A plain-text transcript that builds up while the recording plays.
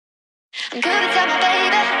Good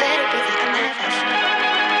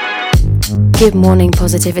morning,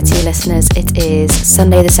 Positivity listeners. It is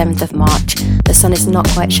Sunday the 7th of March. The sun is not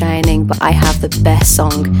quite shining, but I have the best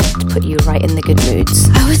song to put you right in the good moods.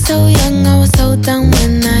 I was so young, I was so dumb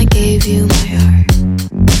when I gave you my heart.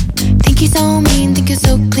 Think you're so mean, think you're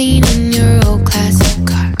so clean in your old classic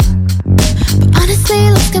car. But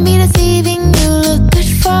honestly, looks can be deceiving, you look good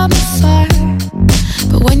from afar.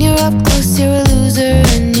 But when you're up close, you're a loser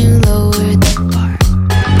and you lower the bar.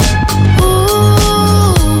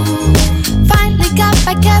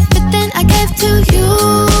 Back everything I gave to you.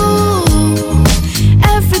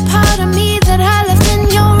 Every part of me that I left in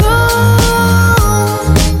your room.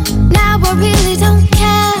 Now I really don't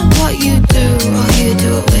care what you do or who you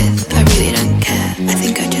do it with. I really don't care. I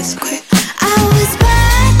think I just quit. I was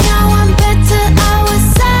bad, now I'm better. I was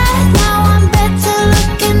sad, now I'm better.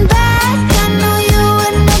 Looking back, I know you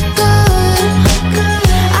were no good.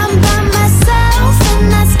 I'm by myself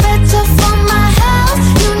and that's better for my health.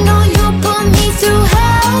 You know you put me through hell.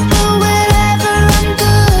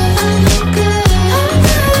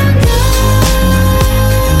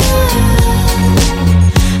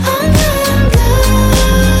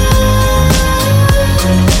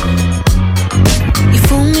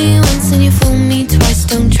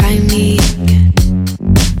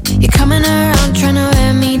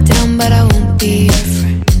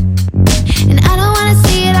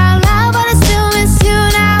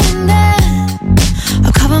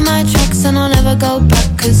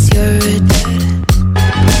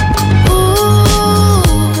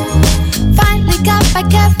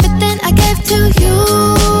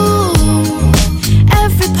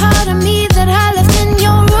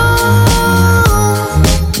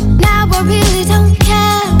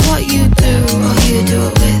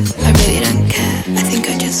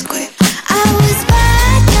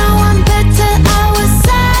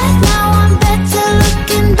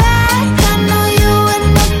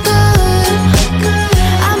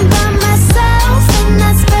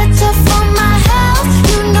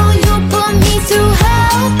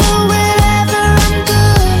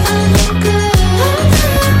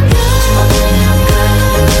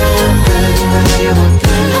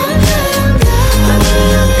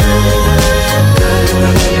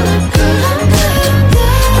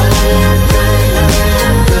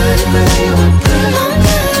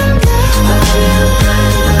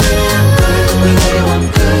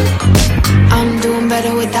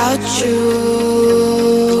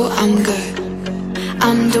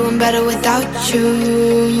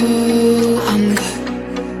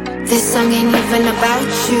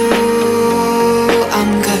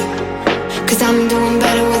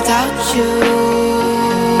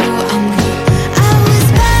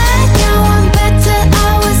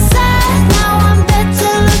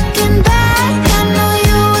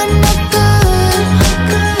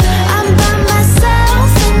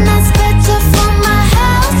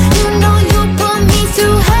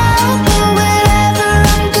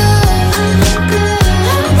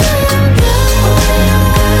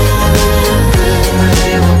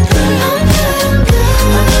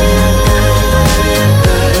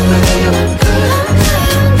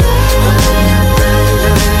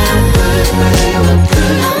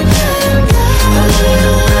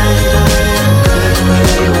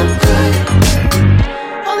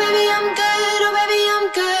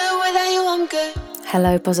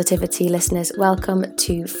 Hello Positivity listeners, welcome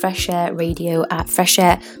to Fresh Air Radio at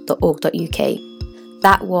freshair.org.uk.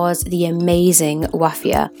 That was the amazing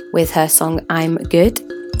Wafia with her song I'm Good.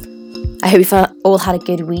 I hope you've all had a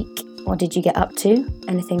good week. What did you get up to?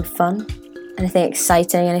 Anything fun? Anything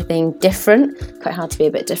exciting? Anything different? Quite hard to be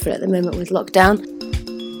a bit different at the moment with lockdown.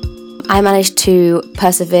 I managed to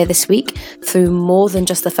persevere this week through more than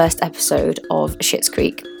just the first episode of Schitt's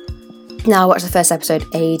Creek. Now, I watched the first episode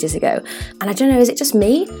ages ago, and I don't know, is it just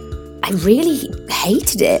me? I really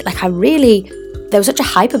hated it. There was such a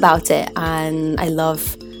hype about it, and I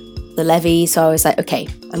love the Levy, so I was like, okay,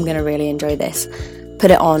 I'm going to really enjoy this.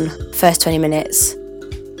 Put it on, first 20 minutes,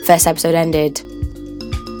 first episode ended,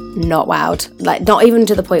 not wowed. Like, not even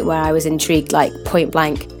to the point where I was intrigued, like, point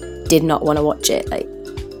blank, did not want to watch it. Like,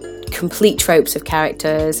 complete tropes of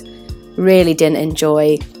characters, really didn't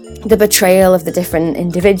enjoy the betrayal of the different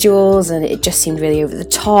individuals, and it just seemed really over the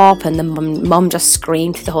top, and the mum just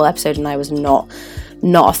screamed through the whole episode, and I was not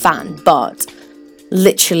a fan. But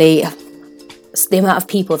literally the amount of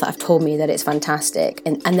people that have told me that it's fantastic,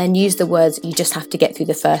 and then use the words, you just have to get through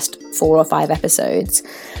the first 4 or 5 episodes.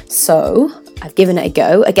 So I've given it a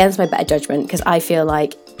go against my better judgment, because I feel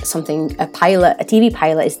like a TV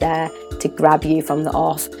pilot is there to grab you from the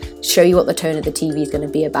off, show you what the tone of the TV is going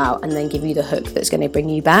to be about, and then give you the hook that's going to bring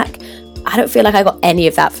you back. I don't feel like I got any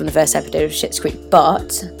of that from the first episode of Schitt's Creek,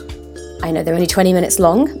 but I know they're only 20 minutes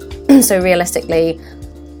long, so realistically,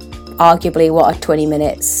 arguably what a 20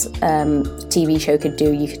 minutes TV show could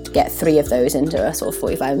do, you could get 3 of those into a sort of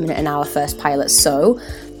 45 minute an hour first pilot. So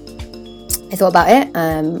I thought about it,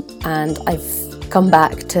 and I've come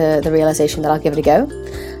back to the realisation that I'll give it a go.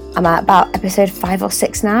 I'm at about episode 5 or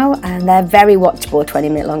 6 now, and they're very watchable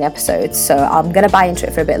 20-minute long episodes, so I'm going to buy into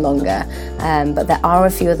it for a bit longer, but there are a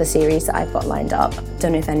few other series that I've got lined up.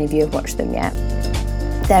 Don't know if any of you have watched them yet.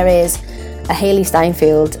 There is a Hailee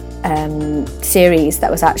Steinfeld series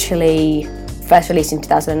that was actually first released in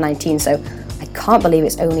 2019, so I can't believe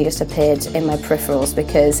it's only just appeared in my peripherals,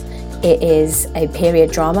 because it is a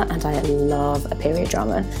period drama, and I love a period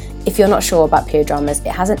drama. If you're not sure about period dramas,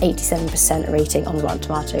 it has an 87% rating on Rotten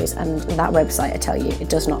Tomatoes, and that website, I tell you, it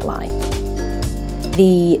does not lie.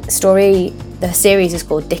 The series is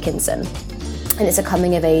called Dickinson, and it's a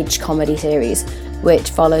coming-of-age comedy series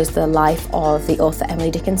which follows the life of the author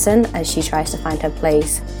Emily Dickinson as she tries to find her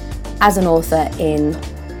place as an author in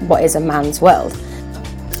what is a man's world.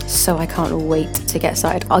 So I can't wait to get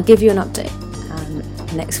started. I'll give you an update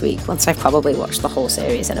next week once I've probably watched the whole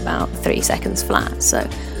series in about 3 seconds flat, so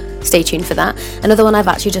stay tuned for that. Another one I've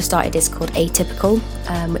actually just started is called Atypical,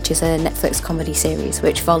 which is a Netflix comedy series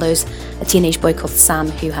which follows a teenage boy called Sam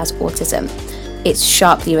who has autism. It's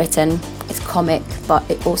sharply written, it's comic, but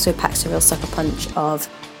it also packs a real sucker punch of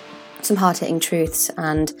some hard-hitting truths,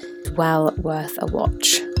 and well worth a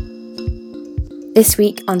watch. This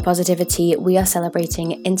week on Positivity, we are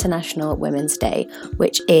celebrating International Women's Day,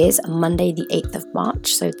 which is Monday the 8th of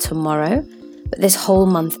March, so tomorrow. But this whole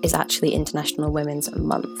month is actually International Women's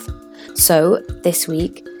Month. So this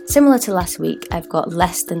week, similar to last week, I've got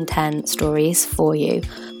less than 10 stories for you,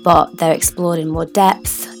 but they're explored in more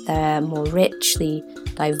depth, they're more richly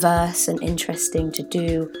diverse and interesting to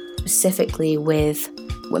do, specifically with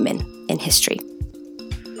women in history.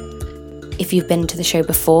 If you've been to the show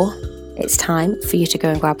before, it's time for you to go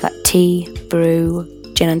and grab that tea, brew,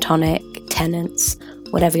 gin and tonic, Tennent's,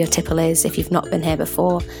 whatever your tipple is. If you've not been here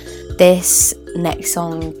before, this next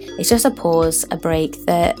song is just a pause, a break,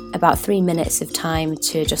 that about 3 minutes of time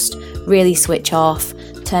to just really switch off,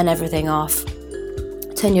 turn everything off,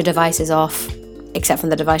 turn your devices off, except from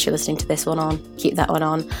the device you're listening to this one on, keep that one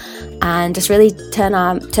on, and just really turn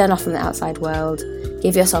off from the outside world.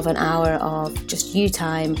 Give yourself an hour of just you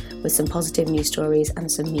time with some positive news stories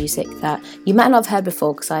and some music that you might not have heard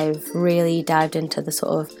before, because I've really dived into the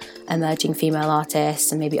sort of emerging female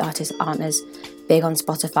artists, and maybe artists aren't as big on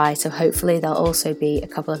Spotify, so hopefully there'll also be a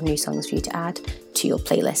couple of new songs for you to add to your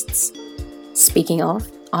playlists. Speaking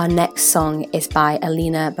of, our next song is by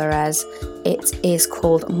Alina Baraz. It is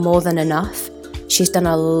called More Than Enough. She's done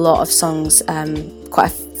a lot of songs, quite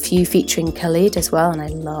a few featuring Khalid as well, and I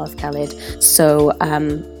love Khalid. So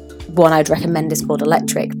one I'd recommend is called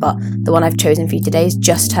Electric, but the one I've chosen for you today is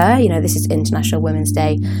just her. You know, this is International Women's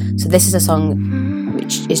Day, so this is a song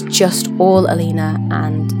which is just all Alina,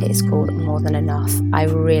 and it's called More Than Enough. I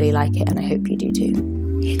really like it, and I hope you do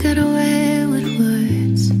too. You got away with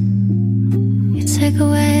words, you take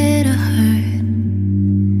away the hurt,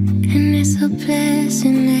 and it's a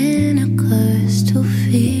blessing and a curse to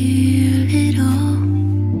feel it all.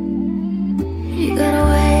 You got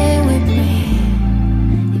away with me,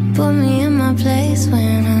 you put me in my place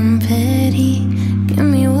when I'm petty, give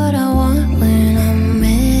me what I want when I'm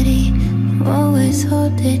ready, always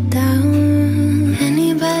hold it down.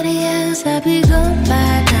 Anybody else I'd be gone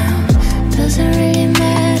by now, doesn't really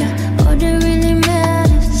matter, all that really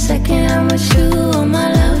matters, the second I'm with you, all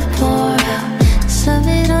my love pour out, serve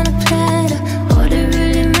it on a platter, all that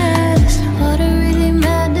really matters, all that really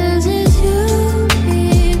matters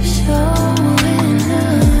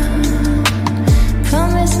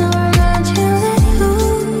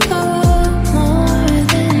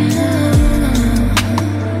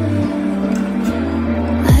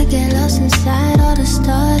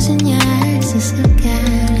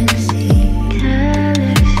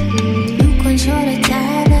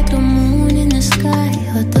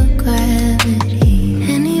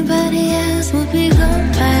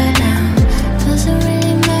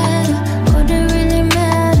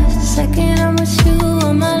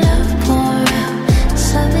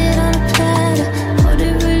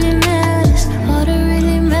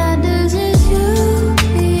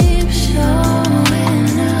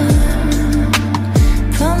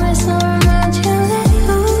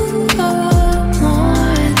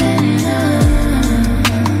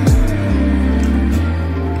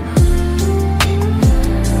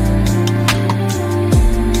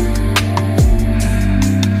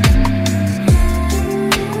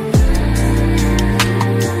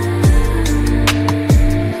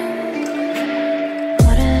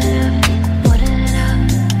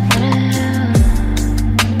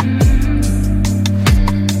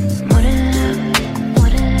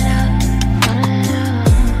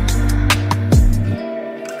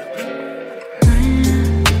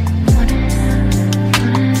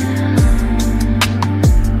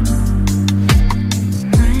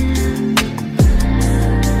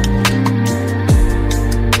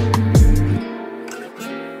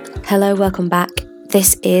Hello, welcome back.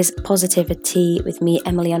 This is Positivity with me,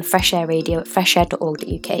 Emily, on Fresh Air Radio at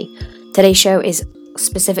freshair.org.uk. Today's show is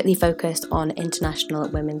specifically focused on International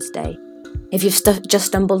Women's Day. If you've just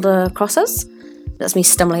stumbled across us, that's me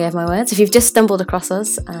stumbling over my words. If you've just stumbled across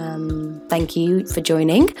us, thank you for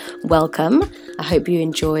joining. Welcome. I hope you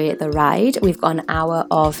enjoy the ride. We've got an hour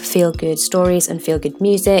of feel-good stories and feel-good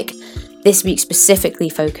music, this week specifically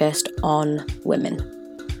focused on women.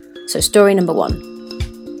 So story number 1.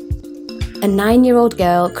 A 9-year-old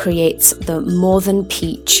girl creates the More Than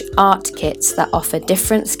Peach art kits that offer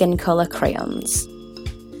different skin colour crayons.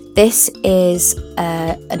 This is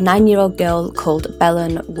a 9-year-old girl called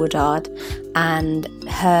Belen Woodard, and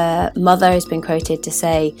her mother has been quoted to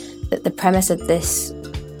say that the premise of this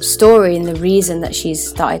story and the reason that she's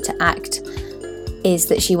started to act is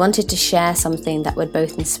that she wanted to share something that would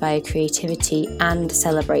both inspire creativity and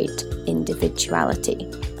celebrate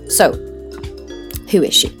individuality. So, who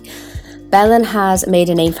is she? Belen has made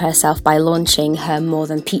a name for herself by launching her More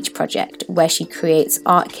Than Peach project, where she creates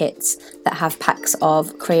art kits that have packs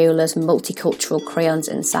of Crayola's multicultural crayons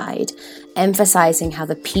inside, emphasising how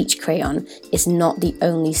the peach crayon is not the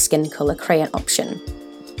only skin colour crayon option.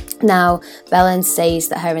 Now, Belen says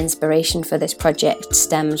that her inspiration for this project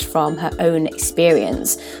stems from her own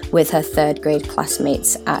experience with her 3rd grade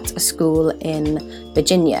classmates at a school in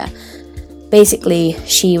Virginia. Basically,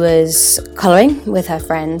 she was colouring with her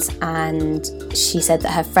friends, and she said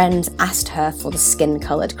that her friends asked her for the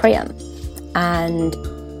skin-coloured crayon. And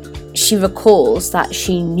she recalls that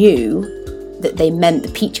she knew that they meant the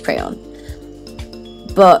peach crayon,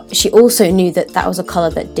 but she also knew that that was a colour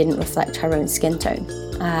that didn't reflect her own skin tone.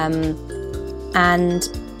 And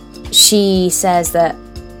she says that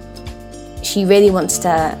she really wants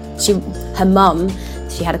to, she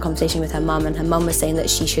had a conversation with her mum, and her mum was saying that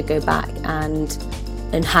she should go back and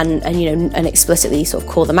explicitly sort of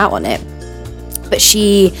call them out on it. But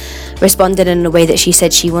she responded in a way that she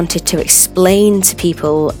said she wanted to explain to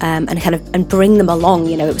people and bring them along.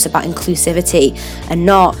 You know, it was about inclusivity and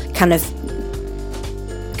not kind of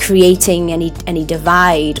creating any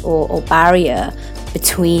divide or barrier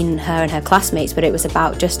between her and her classmates, but it was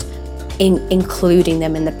about just including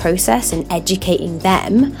them in the process and educating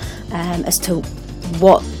them as to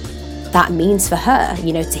what that means for her,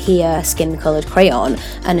 you know, to hear skin-coloured crayon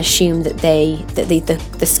and assume that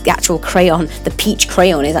the actual crayon, the peach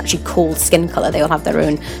crayon, is actually called skin colour. They all have their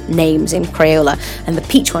own names in Crayola, and the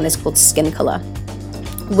peach one is called skin colour,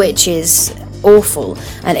 which is awful.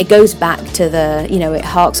 And it goes back to it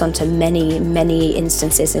harks onto many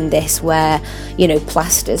instances in this where, you know,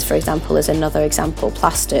 plasters, for example, is another example.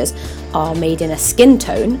 Plasters are made in a skin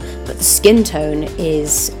tone, but the skin tone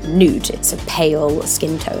is nude. It's a pale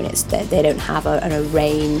skin tone. They don't have a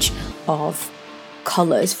range of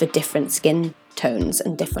colours for different skin tones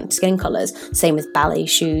and different skin colours. Same with ballet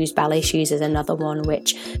shoes. Ballet shoes is another one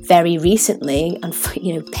which very recently, and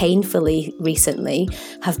painfully recently,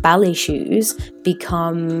 have ballet shoes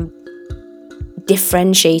become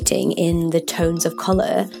differentiating in the tones of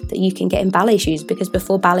colour that you can get in ballet shoes, because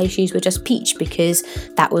before ballet shoes were just peach, because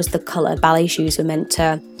that was the colour. Ballet shoes were meant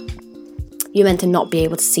to not be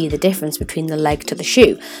able to see the difference between the leg to the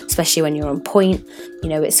shoe, especially when you're on point. You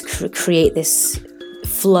know, it's create this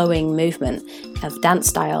flowing movement of dance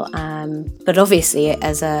style, but obviously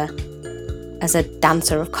as a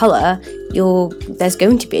dancer of colour, there's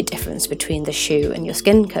going to be a difference between the shoe and your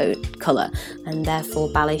skin colour, and therefore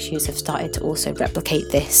ballet shoes have started to also replicate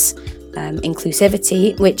this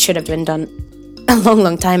inclusivity, which should have been done a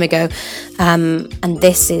long time ago, and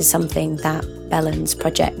this is something that Belen's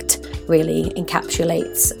project really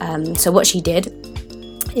encapsulates. So what she did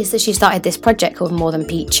is that she started this project called More Than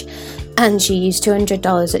Peach, and she used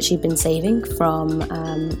 $200 that she'd been saving from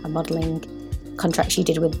a modelling contract she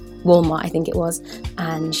did with Walmart, I think it was,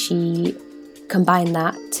 and she combined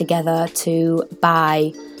that together to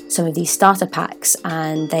buy some of these starter packs,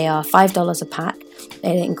 and they are $5 a pack.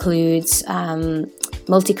 It includes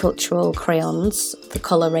multicultural crayons, the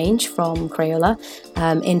colour range from Crayola,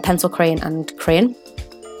 in pencil crayon and crayon,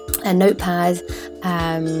 a notepad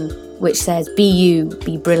which says "Be you,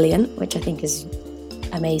 be brilliant," which I think is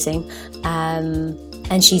amazing,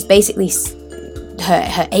 and she's basically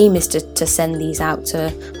her aim is to send these out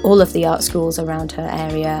to all of the art schools around her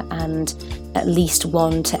area, and at least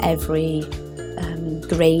one to every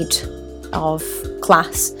grade of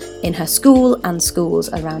class in her school and schools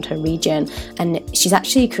around her region. And she's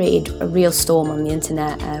actually created a real storm on the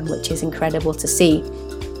internet, which is incredible to see.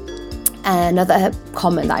 Another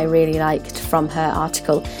comment that I really liked from her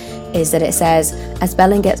article is that it says, as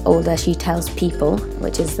Belen gets older, she tells People,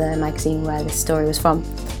 which is the magazine where this story was from,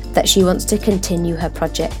 that she wants to continue her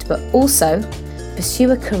project, but also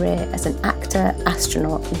pursue a career as an actor,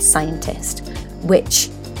 astronaut, and scientist, which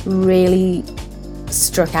really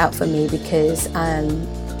struck out for me because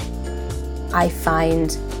I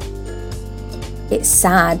find it's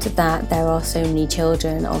sad that there are so many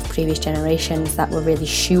children of previous generations that were really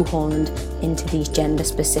shoehorned into these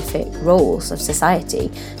gender-specific roles of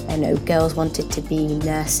society. You know, girls wanted to be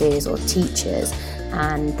nurses or teachers,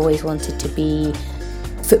 and boys wanted to be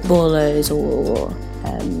footballers or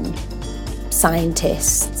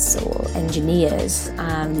scientists or engineers.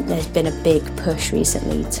 There's been a big push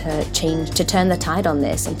recently to turn the tide on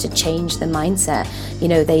this and to change the mindset. You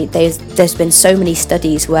know, there's been so many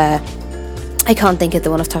studies where, I can't think of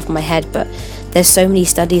the one off the top of my head, but there's so many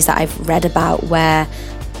studies that I've read about where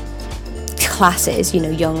classes, you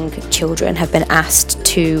know, young children have been asked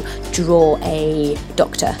to draw a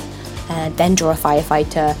doctor, then draw a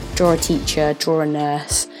firefighter, draw a teacher, draw a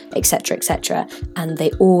nurse, etc., etc. And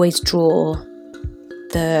they always draw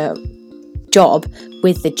the job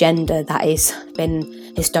with the gender that has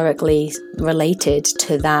been historically related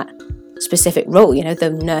to that specific role. You know,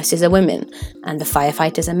 the nurses are women and the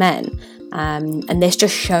firefighters are men. And this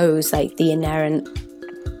just shows like the inherent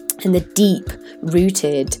and the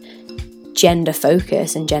deep-rooted gender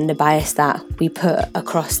focus and gender bias that we put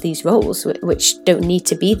across these roles, which don't need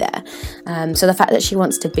to be there. So the fact that she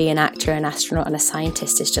wants to be an actor, an astronaut, and a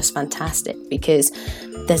scientist is just fantastic, because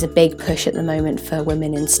there's a big push at the moment for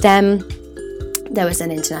women in STEM. There was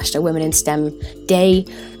an International Women in STEM Day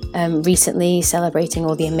recently, celebrating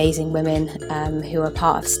all the amazing women who are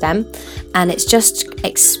part of STEM, and it's just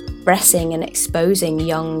expressing and exposing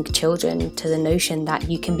young children to the notion that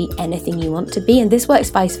you can be anything you want to be. And this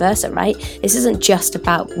works vice versa, right? This isn't just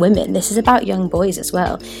about women, this is about young boys as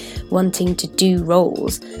well, wanting to do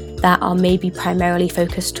roles that are maybe primarily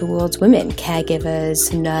focused towards women,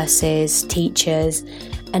 caregivers, nurses, teachers,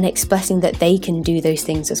 and expressing that they can do those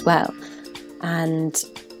things as well. And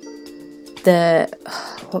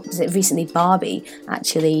recently Barbie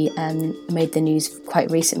actually made the news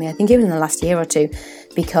quite recently, I think even in the last year or two,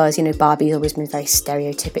 because, you know, Barbie's always been very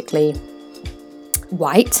stereotypically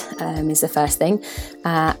white, is the first thing,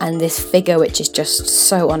 and this figure which is just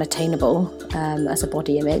so unattainable as a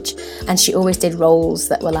body image. And she always did roles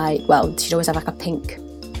that were like, well, she'd always have like a pink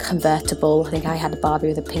convertible. I think I had a Barbie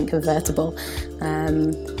with a pink convertible.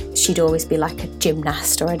 She'd always be like a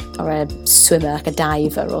gymnast or a swimmer, like a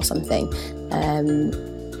diver or something.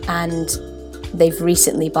 And they've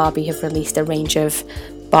recently, Barbie have released a range of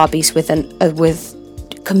Barbies with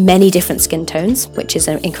many different skin tones, which is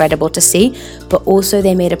incredible to see. But also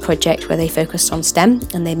they made a project where they focused on STEM,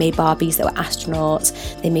 and they made Barbies that were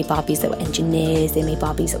astronauts, they made Barbies that were engineers, they made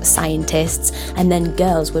Barbies that were scientists, and then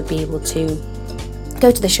girls would be able to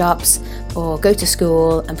go to the shops or go to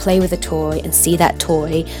school and play with a toy and see that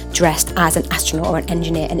toy dressed as an astronaut or an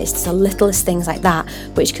engineer. And it's the littlest things like that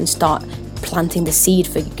which can start planting the seed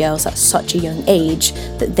for girls at such a young age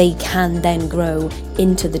that they can then grow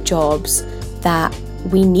into the jobs that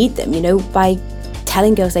we need them, you know, by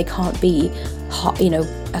telling girls they can't be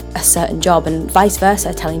a certain job, and vice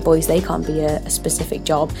versa, telling boys they can't be a specific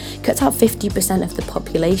job, cuts out 50% of the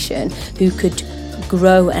population who could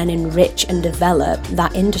grow and enrich and develop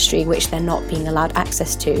that industry, which they're not being allowed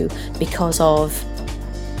access to because of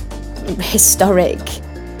historic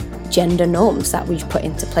gender norms that we've put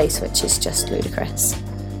into place, which is just ludicrous.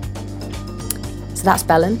 So that's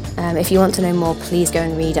Belen. If you want to know more, please go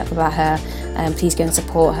and read up about her, please go and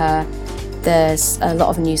support her. There's a lot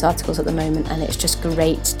of news articles at the moment, and it's just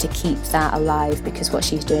great to keep that alive, because what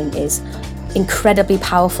she's doing is incredibly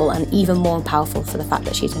powerful, and even more powerful for the fact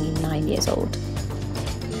that she's only 9 years old.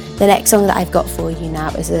 The next song that I've got for you now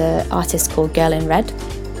is an artist called Girl in Red.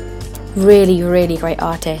 Really, really great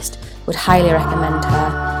artist. Would highly recommend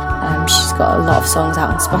her. She's got a lot of songs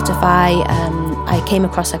out on Spotify. I came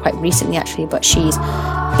across her quite recently actually, but she's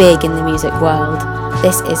big in the music world.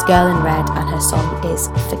 This is Girl in Red, and her song is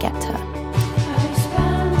Forget Her.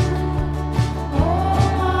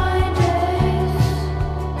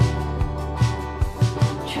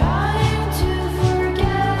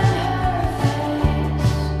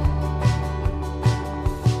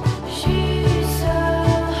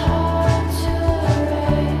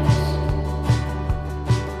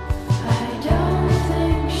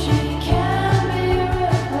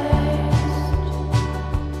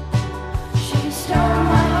 Stole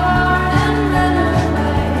my heart and ran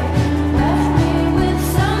away.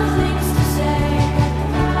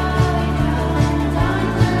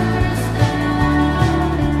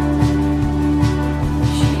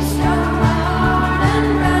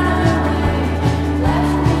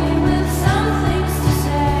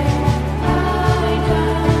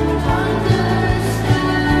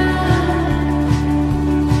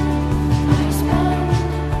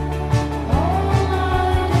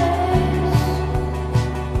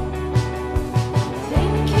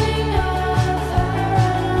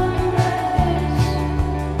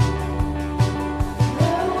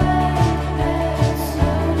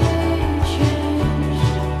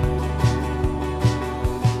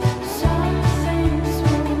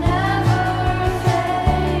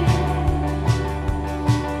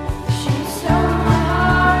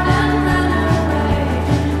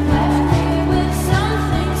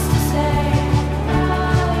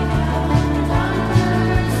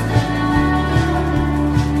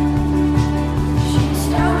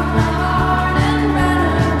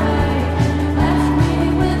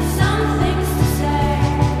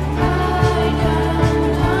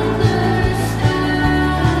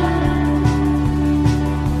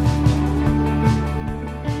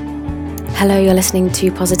 you're listening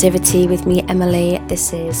to Positivity with me, Emily.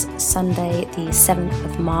 This is Sunday, the 7th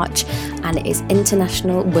of March, and it is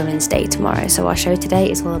International Women's Day tomorrow. So our show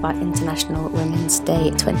today is all about International Women's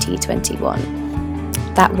Day 2021.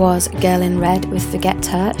 That was Girl in Red with Forget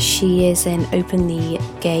Her. She is an openly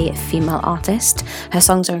gay female artist. Her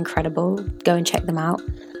songs are incredible. Go and check them out.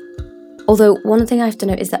 Although one thing I have to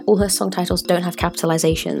note is that all her song titles don't have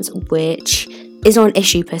capitalizations, which is not an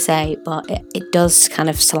issue per se, but it does kind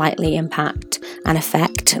of slightly impact and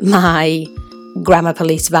affect my grammar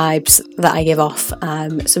police vibes that I give off.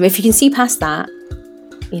 So if you can see past that,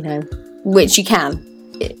 which you can,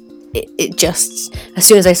 it just, as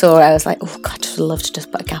soon as I saw it, I was like, oh God, I'd love to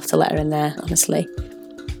just put a capital letter in there, honestly.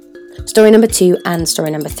 Story number 2 and story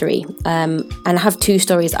number 3. And I have 2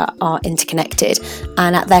 stories that are interconnected,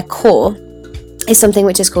 and at their core is something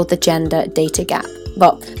which is called the gender data gap.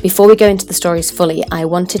 But before we go into the stories fully, I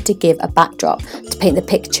wanted to give a backdrop to paint the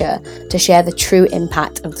picture, to share the true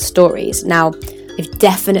impact of the stories. Now, I've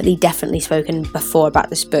definitely spoken before about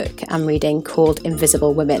this book I'm reading called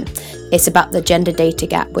Invisible Women. It's about the gender data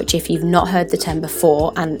gap, which if you've not heard the term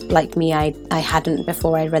before, and like me, I hadn't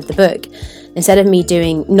before I read the book, instead of me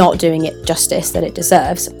not doing it justice that it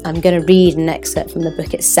deserves, I'm going to read an excerpt from the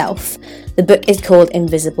book itself. The book is called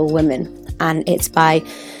Invisible Women, and it's by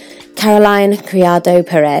Caroline Criado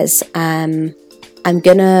Perez. I'm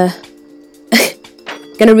gonna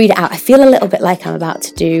read it out. I feel a little bit like I'm about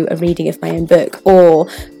to do a reading of my own book, or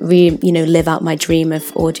live out my dream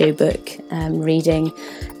of audiobook reading,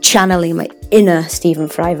 channeling my inner Stephen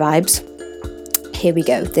Fry vibes. Here we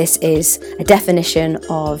go. This is a definition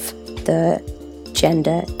of the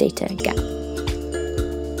gender data gap.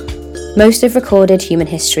 Most of recorded human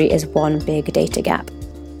history is one big data gap.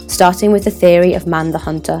 Starting with the theory of man the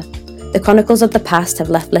hunter, the chronicles of the past have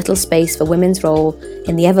left little space for women's role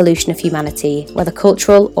in the evolution of humanity, whether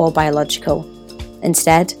cultural or biological.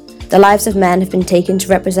 Instead, the lives of men have been taken to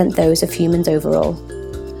represent those of humans overall.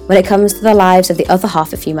 When it comes to the lives of the other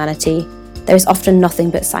half of humanity, there is often nothing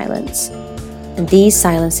but silence. And these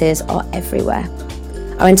silences are everywhere.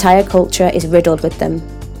 Our entire culture is riddled with them.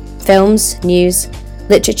 Films, news,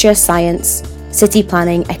 literature, science, city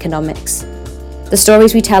planning, economics. The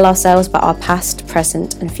stories we tell ourselves about our past,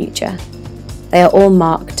 present, and future. They are all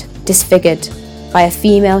marked, disfigured, by a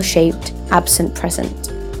female-shaped, absent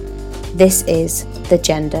present. This is the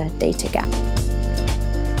gender data gap.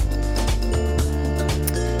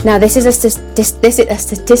 Now, this is a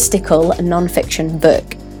statistical non-fiction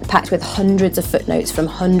book, packed with hundreds of footnotes from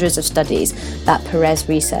hundreds of studies that Perez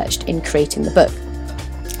researched in creating the book.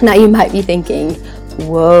 Now, you might be thinking,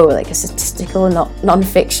 whoa, like a statistical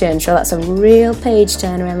non-fiction, sure, that's a real page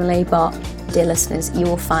turner, Emily, but dear listeners,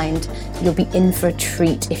 you'll be in for a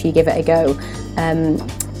treat if you give it a go.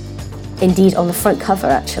 Indeed, on the front cover,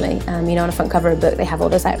 actually, on the front cover of a book, they have all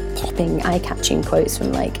those popping, eye-catching quotes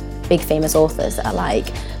from big famous authors that are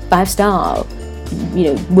 5-star,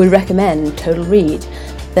 would recommend, total read.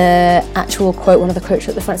 The actual quote, one of the quotes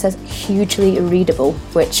at the front says, hugely readable,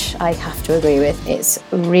 which I have to agree with. It's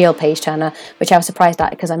a real page turner, which I was surprised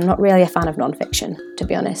at because I'm not really a fan of non-fiction, to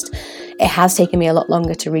be honest. It has taken me a lot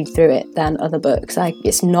longer to read through it than other books.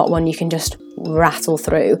 It's not one you can just rattle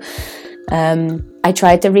through. I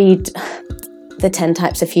tried to read The 10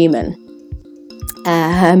 Types of Human.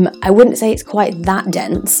 I wouldn't say it's quite that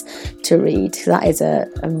dense to read. That is a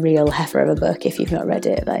real heifer of a book. If you've not read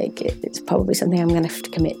it, it's probably something I'm going to have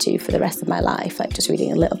to commit to for the rest of my life, just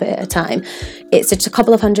reading a little bit at a time. It's just a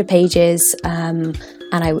couple of hundred pages, and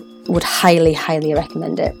I would highly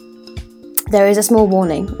recommend it. There is a small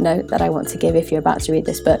warning note that I want to give if you're about to read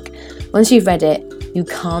this book. Once you've read it, you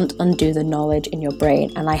can't undo the knowledge in your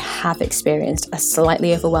brain, and I have experienced a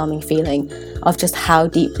slightly overwhelming feeling of just how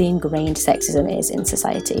deeply ingrained sexism is in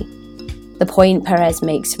society. The point Perez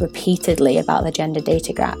makes repeatedly about the gender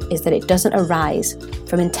data gap is that it doesn't arise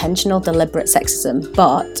from intentional, deliberate sexism,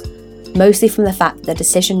 but mostly from the fact that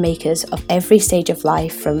decision makers of every stage of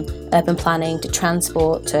life, from urban planning to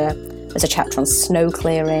transport to, there's a chapter on snow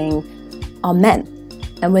clearing, are men.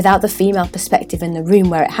 And without the female perspective in the room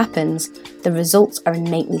where it happens, the results are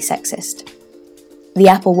innately sexist. The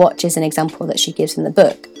Apple Watch is an example that she gives in the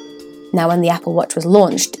book. Now, when the Apple Watch was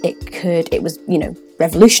launched, it was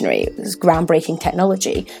revolutionary. It was groundbreaking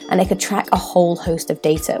technology, and it could track a whole host of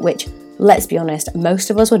data, which, let's be honest, most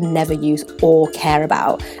of us would never use or care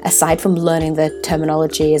about, aside from learning the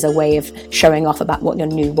terminology as a way of showing off about what your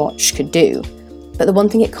new watch could do. But the one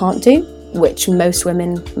thing it can't do, which most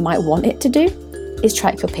women might want it to do, is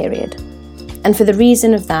track your period. And the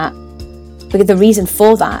reason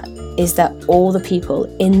for that is that all the people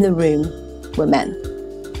in the room were men.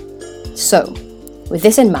 So, with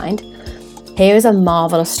this in mind, here is a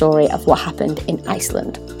marvellous story of what happened in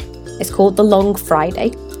Iceland. It's called The Long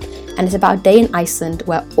Friday, and it's about a day in Iceland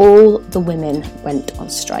where all the women went on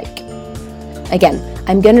strike. Again,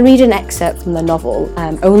 I'm going to read an excerpt from the novel,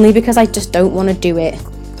 only because I just don't want to do it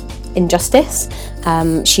injustice.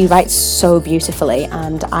 She writes so beautifully,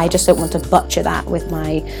 and I just don't want to butcher that with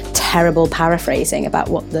my terrible paraphrasing about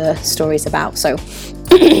what the story's about. So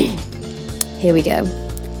here we go.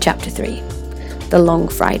 Chapter 3. The Long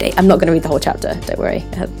Friday. I'm not going to read the whole chapter, don't worry.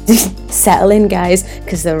 Settle in, guys,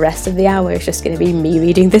 because the rest of the hour is just going to be me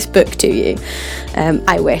reading this book to you.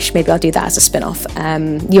 I wish. Maybe I'll do that as a spin-off.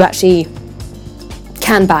 You actually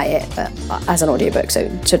can buy it as an audiobook, so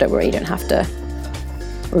don't worry, you don't have to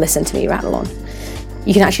listen to me rattle on.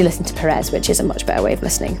 You can actually listen to Perez, which is a much better way of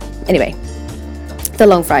listening. Anyway, The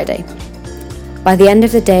Long Friday. By the end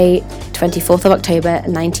of the day, 24th of October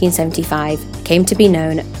 1975, came to be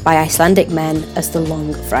known by Icelandic men as the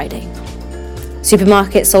Long Friday.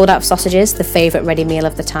 Supermarkets sold out sausages, the favourite ready meal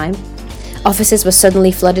of the time. Offices were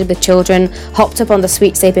suddenly flooded with children, hopped up on the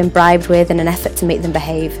sweets they'd been bribed with in an effort to make them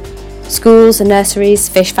behave. Schools, nurseries,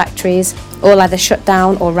 fish factories, all either shut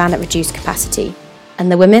down or ran at reduced capacity.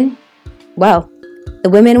 And the women? Well, the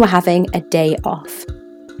women were having a day off.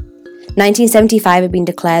 1975 had been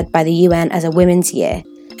declared by the UN as a Women's Year,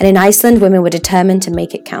 and in Iceland, women were determined to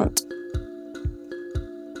make it count.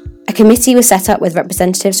 A committee was set up with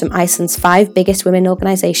representatives from Iceland's 5 biggest women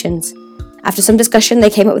organisations. After some discussion, they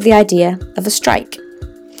came up with the idea of a strike.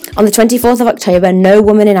 On the 24th of October, no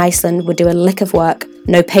woman in Iceland would do a lick of work,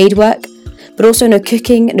 no paid work, but also no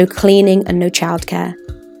cooking, no cleaning, and no childcare.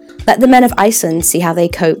 Let the men of Iceland see how they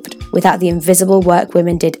coped without the invisible work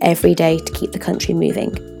women did every day to keep the country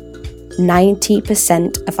moving.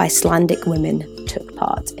 90% of Icelandic women took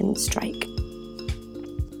part in the strike.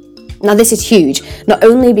 Now this is huge, not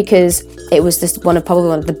only because it was probably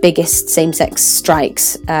one of the biggest same-sex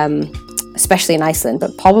strikes, especially in Iceland,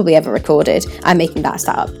 but probably ever recorded. I'm making that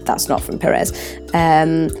stat up, that's not from Perez.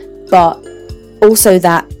 But also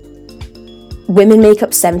that women make up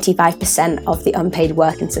 75% of the unpaid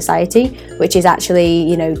work in society, which is actually,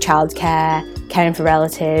 childcare, caring for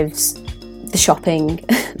relatives, the shopping,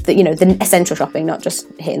 the essential shopping, not just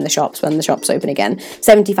hitting the shops when the shops open again,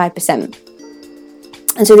 75%.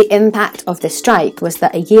 And so the impact of this strike was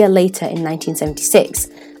that a year later, in 1976,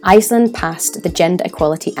 Iceland passed the Gender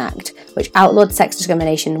Equality Act, which outlawed sex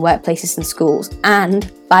discrimination in workplaces and schools.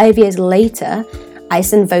 And 5 years later,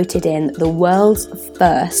 Iceland voted in the world's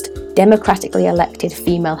first democratically elected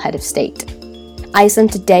female head of state.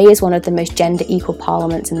 Iceland today is one of the most gender equal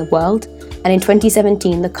parliaments in the world, and in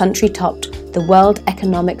 2017 the country topped the World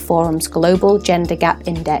Economic Forum's Global Gender Gap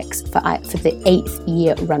Index for the 8th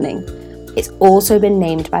year running. It's also been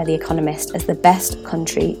named by The Economist as the best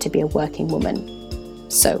country to be a working woman.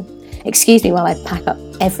 So, excuse me while I pack up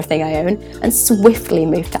everything I own and swiftly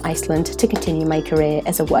move to Iceland to continue my career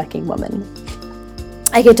as a working woman.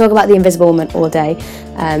 I could talk about The Invisible Woman all day,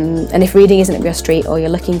 and if reading isn't up your street, or you're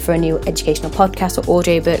looking for a new educational podcast or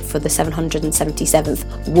audiobook for the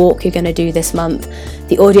 777th walk you're going to do this month,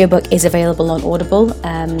 the audiobook is available on Audible,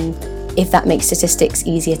 if that makes statistics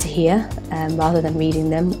easier to hear rather than reading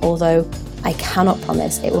them, although I cannot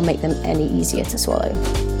promise it will make them any easier to swallow.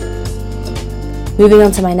 Moving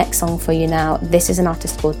on to my next song for you now. This is an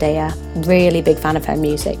artist called Dea. Really big fan of her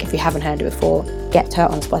music. If you haven't heard it before, get her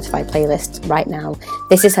on Spotify playlist right now.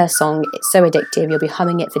 This is her song. It's so addictive. You'll be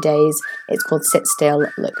humming it for days. It's called Sit Still,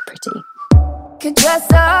 Look Pretty. Could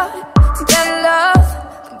dress up to get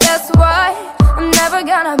love, but guess what? I'm never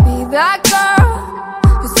gonna be that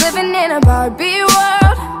girl who's living in a Barbie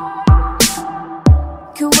world.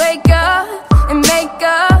 Could wake up and make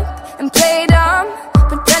up and play dumb,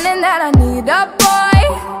 pretending that I need a boy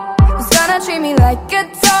who's gonna treat me like a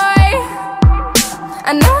toy.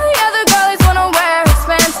 I know the other girlies wanna wear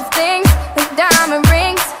expensive things like diamond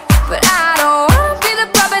rings, but I don't wanna be the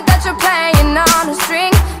puppet that you're playing on a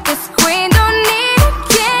string. This queen don't need a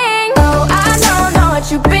king. Oh, I don't know what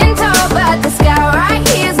you've been told, but this guy right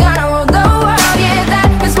here is gonna rule the world. Yeah, that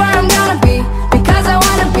is where I'm gonna be, because I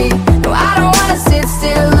wanna be. No, I don't wanna sit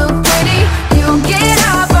still, look pretty. You get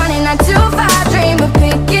up on your 9 to 5 dream, but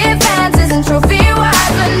picket fences and trophy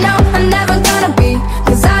wives. But no, I'm never gonna be,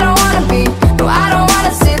 cause I don't wanna be. No, I don't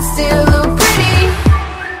wanna sit still, look pretty.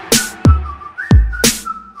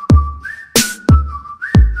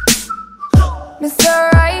 Mr.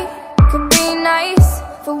 Right could be nice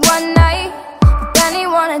for one night, but then he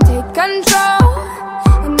wanna take control,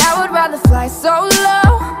 and I would rather fly solo.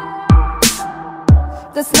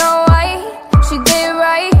 The Snow White, she did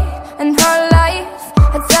right in her life,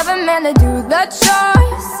 had 7 men to do the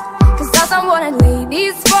chores, cause that's not what a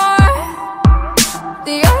lady's for.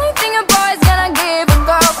 The only thing a boy's gonna give a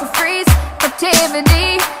girl for free is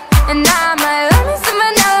captivity. And I'm a lonely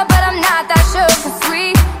vanilla, but I'm not that sugar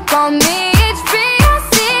sweet. Call me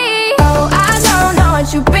HBIC. Oh, I don't know what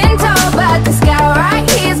you've been told, but this guy right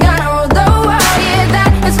here's gonna rule the world. Yeah, that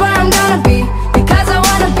is where I'm gonna be, because I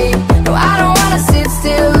wanna be. No, I don't wanna sit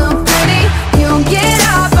still, look pretty. You get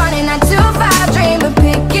up on a 9 to 5 dream of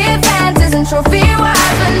picket fences and trophy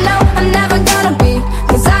wives, but no, I'm never gonna be,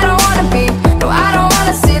 cause I don't wanna be. No, I don't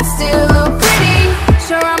wanna sit still, look pretty.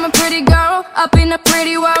 Sure, I'm a pretty girl up in a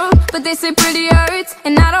pretty world, but they say pretty hurts,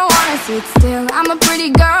 and I don't wanna sit still. I'm a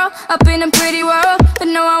pretty girl up in a pretty world, but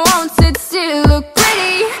no, I won't sit still, look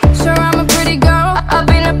pretty. Sure, I'm a pretty girl up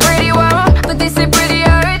in a pretty world, but they say pretty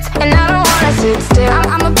hurts, and I don't wanna sit still.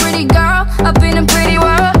 I'm a pretty girl up in a pretty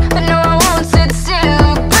world, but no, I won't sit still,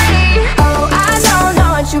 look pretty. Oh, I don't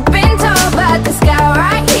know what you've been told, but this guy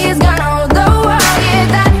right here's gonna rule the world. Yeah,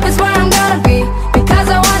 that is where I'm gonna be, because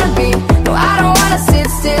I wanna be. No, I don't wanna sit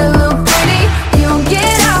still, look pretty. You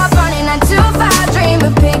get up on a 9 to 5 dream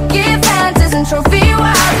of picket fences and trophy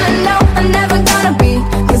wives, but no, I'm never gonna be,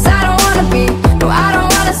 cause I don't wanna be. No, I don't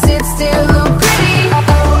wanna sit still, look pretty.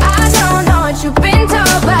 Oh, I don't know what you've been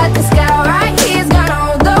told, but this guy right here's gonna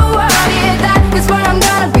rule the world. Yeah, that is where I'm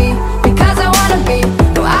gonna be, because I wanna be.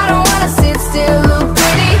 No, I don't wanna sit still, look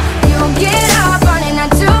pretty. You get up on a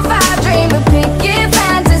 9 to 5 dream of picket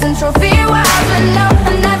fences and trophy wives, but no,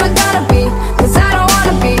 I'm never gonna be, cause I don't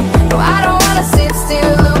wanna be. No, I don't wanna sit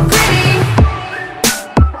still, look pretty.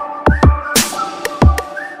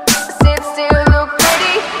 Sit still, look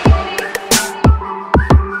pretty.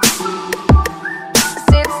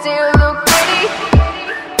 Sit still, look pretty.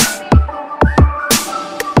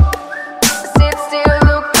 Sit still,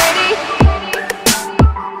 look pretty.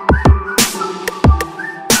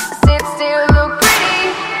 Sit still, look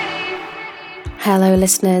pretty. Hello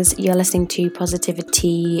listeners, you're listening to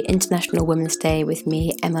Positivity International Women's Day with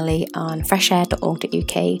me, Emily, on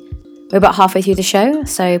freshair.org.uk. We're about halfway through the show,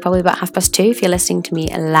 so probably about 2:30 if you're listening to me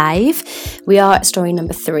live. We are at story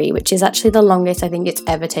number 3, which is actually the longest I think it's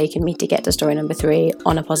ever taken me to get to story number 3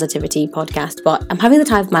 on a positivity podcast, but I'm having the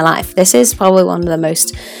time of my life. This is probably one of the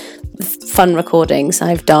most fun recordings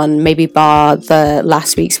I've done, maybe bar the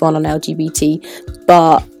last week's one on LGBT,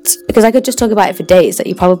 but because I could just talk about it for days, that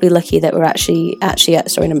you're probably lucky that we're actually at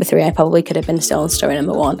story number 3. I probably could have been still on story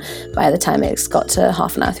number 1 by the time it's got to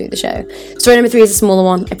half an hour through the show. Story number 3 is a smaller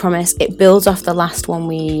one, I promise. It builds off the last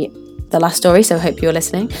story, so I hope you're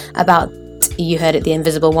listening, about, you heard it, The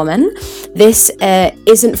Invisible Woman. This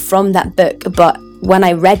isn't from that book, but when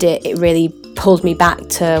I read it, it really pulled me back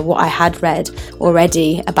to what I had read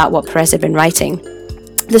already about what Perez had been writing.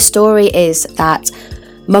 The story is that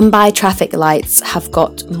Mumbai traffic lights have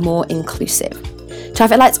got more inclusive.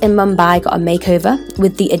 Traffic lights in Mumbai got a makeover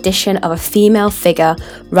with the addition of a female figure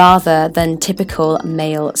rather than typical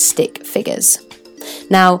male stick figures.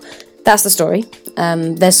 Now, that's the story.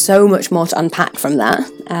 There's so much more to unpack from that.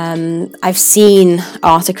 I've seen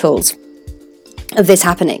articles of this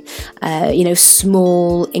happening,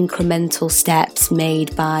 small incremental steps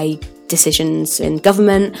made by decisions in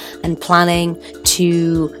government and planning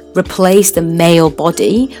to replace the male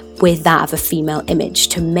body with that of a female image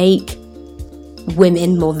to make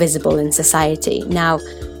women more visible in society. Now,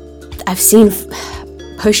 I've seen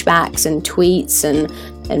pushbacks and tweets and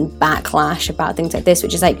backlash about things like this,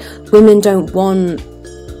 which is like, women don't want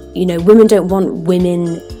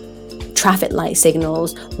women traffic light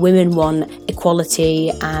signals. Women want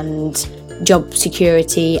equality and job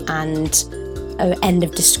security and an end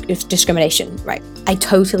of discrimination, right? I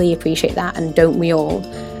totally appreciate that, and don't we all?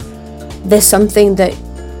 There's something that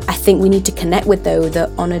I think we need to connect with, though, that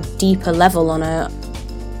on a deeper level, on a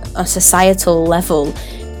societal level,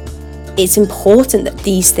 it's important that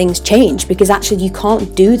these things change, because actually you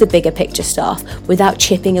can't do the bigger picture stuff without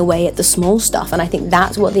chipping away at the small stuff. And I think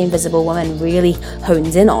that's what The Invisible Woman really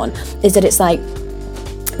hones in on, is that it's like,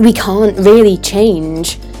 we can't really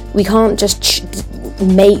change, we can't just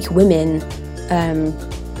make women,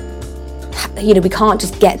 we can't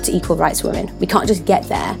just get to equal rights for women. We can't just get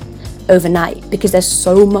there overnight, because there's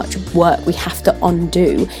so much work we have to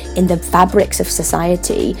undo in the fabrics of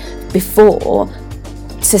society before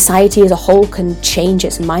society as a whole can change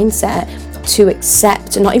its mindset to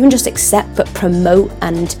accept, and not even just accept, but promote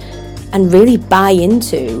and really buy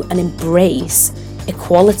into and embrace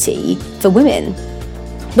equality for women.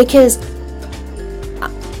 Because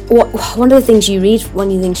one of the things you read, one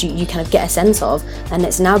of the things you kind of get a sense of, and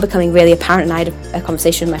it's now becoming really apparent, and I had a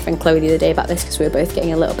conversation with my friend Chloe the other day about this, because we were both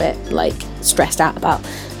getting a little bit stressed out about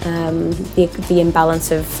the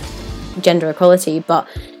imbalance of gender equality, but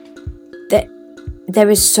there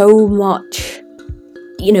is so much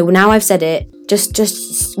now I've said it,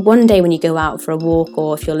 just one day when you go out for a walk,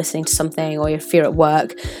 or if you're listening to something, or if you're at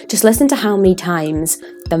work, just listen to how many times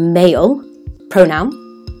the male pronoun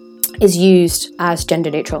is used as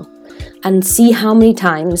gender neutral, and see how many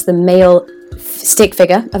times the male stick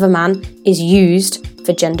figure of a man is used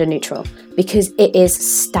for gender neutral, because it is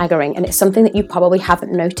staggering, and it's something that you probably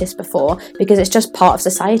haven't noticed before, because it's just part of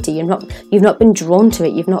society. You've not been drawn to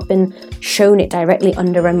it, you've not been shown it directly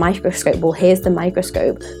under a microscope. Well, here's the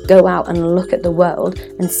microscope, go out and look at the world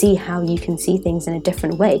and see how you can see things in a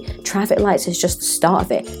different way. Traffic lights is just the start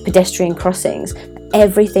of it, pedestrian crossings,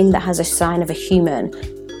 everything that has a sign of a human,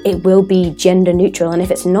 it will be gender neutral. And if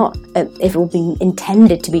it's not, if it will be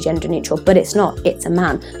intended to be gender neutral, but it's not, it's a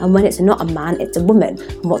man. And when it's not a man, it's a woman.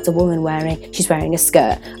 And what's a woman wearing? She's wearing a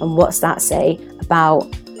skirt. And what's that say about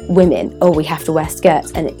women? Oh, we have to wear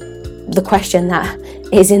skirts. And the question that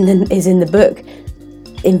is in the book,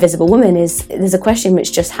 Invisible Woman, is there's a question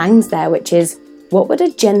which just hangs there, which is, what would a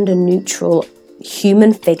gender neutral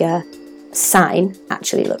human figure sign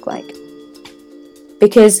actually look like?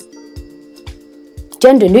 Because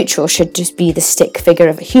gender neutral should just be the stick figure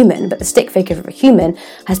of a human, but the stick figure of a human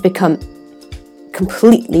has become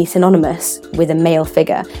completely synonymous with a male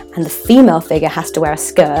figure, and the female figure has to wear a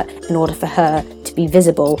skirt in order for her to be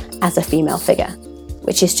visible as a female figure,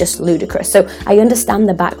 which is just ludicrous. So I understand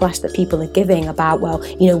the backlash that people are giving about, well,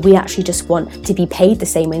 we actually just want to be paid the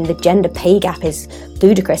same, and the gender pay gap is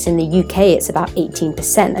ludicrous. In the UK, it's about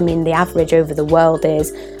 18%. I mean, the average over the world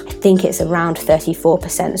is, I think it's around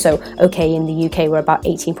 34%. So, okay, in the UK, we're about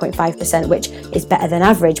 18.5%, which is better than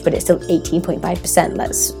average, but it's still 18.5%.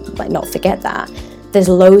 Let's not forget that. There's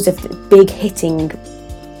loads of big hitting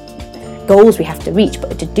goals we have to reach,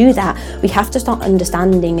 but to do that, we have to start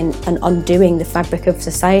understanding and undoing the fabric of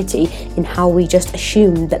society in how we just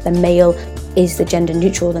assume that the male is the gender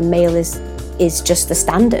neutral, the male is just the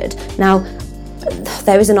standard. Now,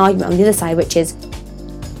 there is an argument on the other side, which is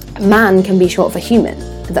man can be short for human.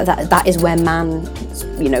 That is where man,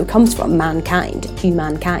 comes from. Mankind,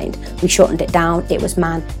 humankind. We shortened it down. It was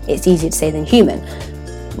man. It's easier to say than human.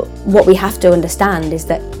 But what we have to understand is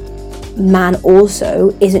that man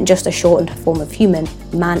also isn't just a shortened form of human.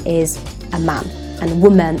 Man is a man, and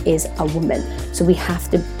woman is a woman. So we have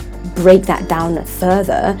to break that down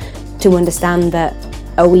further to understand that,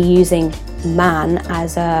 are we using man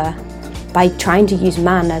by trying to use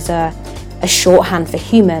man as a shorthand for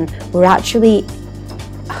human, we're actually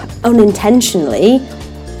unintentionally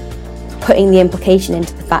putting the implication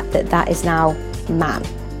into the fact that that is now man,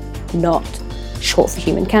 not short for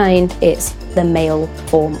humankind. It's the male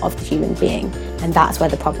form of the human being, and that's where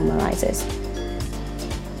the problem arises.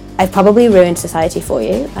 I've probably ruined society for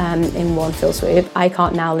you in one fell swoop. I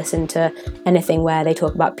can't now listen to anything where they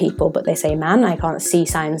talk about people but they say man. I can't see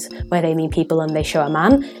signs where they mean people and they show a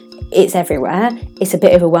man. It's everywhere. It's a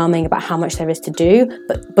bit overwhelming about how much there is to do,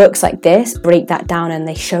 but books like this break that down, and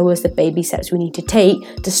they show us the baby steps we need to take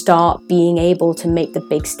to start being able to make the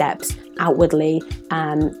big steps outwardly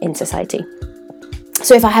in society.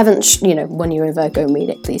 So if I haven't, won you over, go and read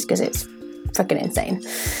it, please, because it's freaking insane.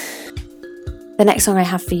 The next song I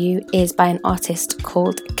have for you is by an artist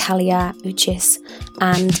called Kalia Uchis,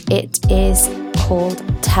 and it is called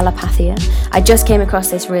Telepathia. I just came across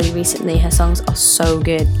this really recently. Her songs are so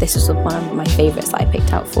good. This is one of my favourites that I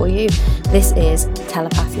picked out for you. This is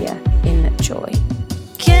Telepathia. Enjoy.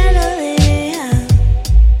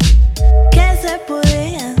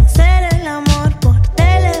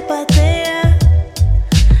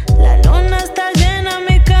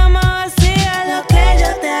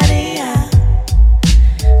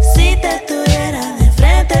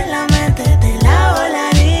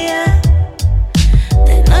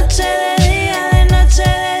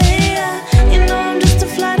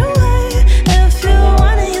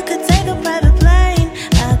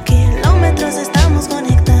 Estamos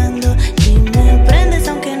conectando.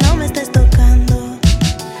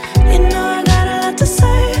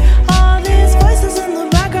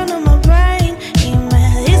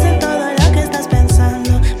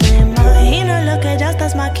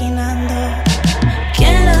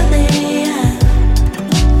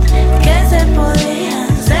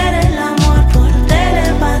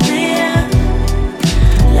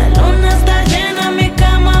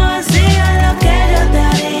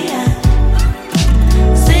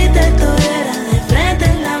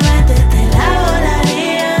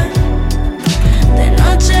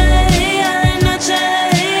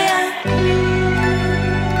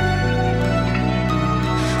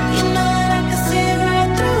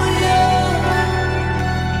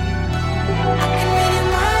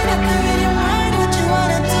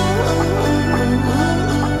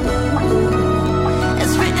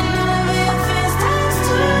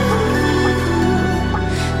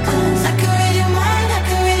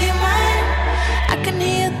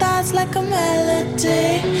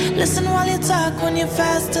 you're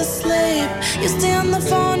fast asleep. You stay on the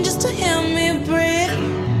phone just to hear me breathe.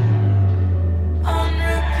 On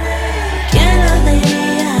repeat. ¿Quién lo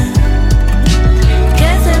diría?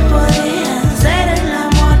 Que se podía hacer el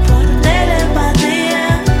amor por telepatía.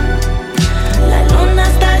 La luna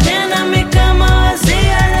está llena, mi cama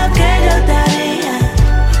vacía. Lo que yo te haría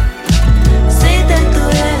si te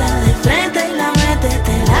tuviera de frente y la mente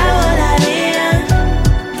te la volaría.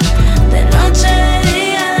 De noche de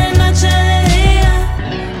día, de noche de día.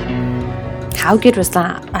 How good was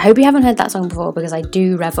that? I hope you haven't heard that song before, because I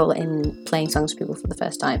do revel in playing songs for people for the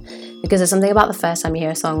first time, because there's something about the first time you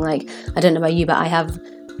hear a song. Like, I don't know about you, but I have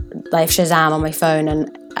like Shazam on my phone,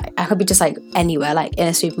 and I could be just like anywhere, like in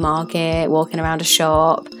a supermarket, walking around a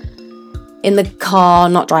shop, in the car,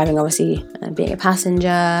 not driving obviously, being a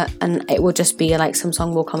passenger, and it will just be like some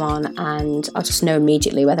song will come on and I'll just know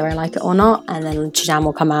immediately whether I like it or not, and then Shazam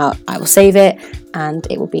will come out, I will save it, and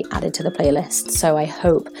it will be added to the playlist. So I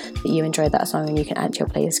hope that you enjoyed that song and you can add to your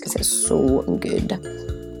playlist, because it's so good.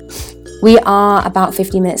 We are about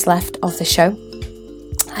 50 minutes left of the show.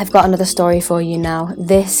 I've got another story for you now.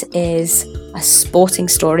 This is a sporting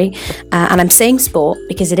story, and I'm saying sport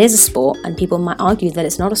because it is a sport, and people might argue that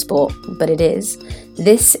it's not a sport, but it is.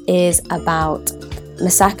 This is about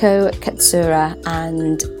Misako Katsura,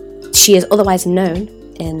 and she is otherwise known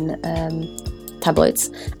in tabloids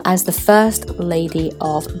as the first lady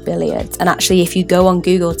of billiards. And actually, if you go on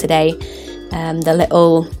Google today, the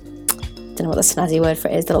little, I don't know what the snazzy word for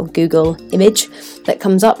it is, the little Google image that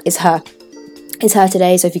comes up is her. It's her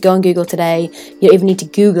today. So if you go on Google today, you don't even need to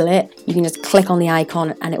Google it. You can just click on the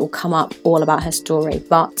icon and it will come up all about her story.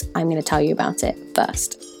 But I'm going to tell you about it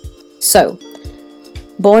first. So,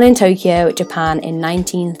 born in Tokyo, Japan in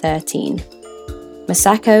 1913,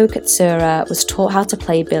 Misako Katsura was taught how to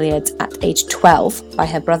play billiards at age 12 by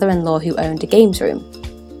her brother-in-law, who owned a games room.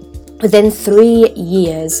 Within 3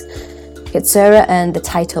 years, Katsura earned the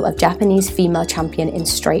title of Japanese female champion in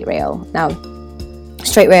straight rail. Now,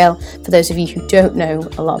 straight rail, for those of you who don't know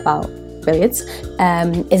a lot about billiards,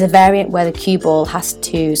 is a variant where the cue ball has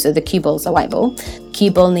to, so the cue ball is a white ball, cue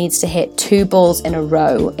ball needs to hit 2 balls in a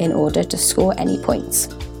row in order to score any points.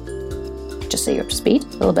 Just so you're up to speed, a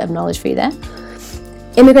little bit of knowledge for you there.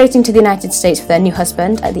 Immigrating to the United States with her new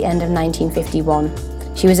husband at the end of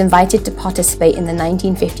 1951, she was invited to participate in the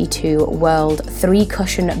 1952 World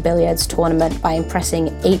 3-Cushion Billiards Tournament by impressing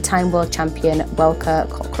 8-time world champion Welker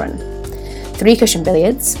Cochran. 3-cushion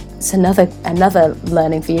billiards, it's another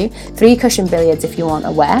learning for you. 3-cushion billiards, if you aren't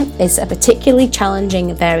aware, is a particularly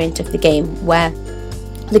challenging variant of the game where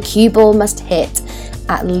the cue ball must hit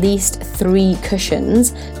at least 3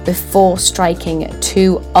 cushions before striking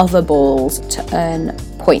 2 other balls to earn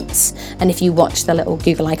points. And if you watch the little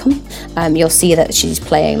Google icon, you'll see that she's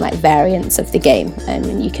playing like variants of the game,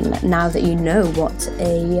 and you can, now that you know what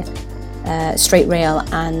a straight rail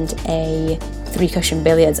and a 3-cushion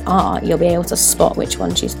billiards are, you'll be able to spot which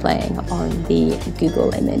one she's playing on the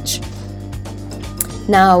Google image.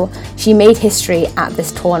 Now, she made history at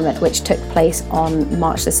this tournament, which took place on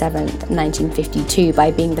March the 7th, 1952,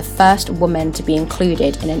 by being the first woman to be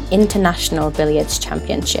included in an international billiards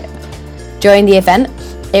championship. During the event,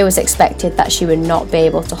 it was expected that she would not be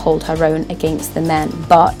able to hold her own against the men,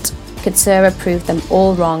 but Katsura proved them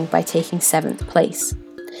all wrong by taking 7th place.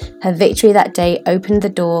 Her victory that day opened the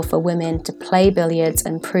door for women to play billiards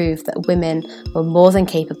and prove that women were more than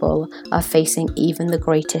capable of facing even the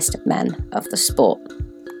greatest men of the sport.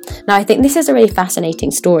 Now, I think this is a really fascinating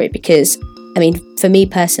story because, I mean, for me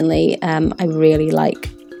personally, I really like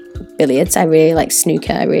billiards. I really like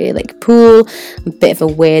snooker. I really like pool. I'm a bit of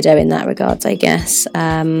a weirdo in that regards, I guess.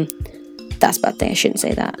 That's a bad thing. I shouldn't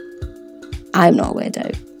say that. I'm not a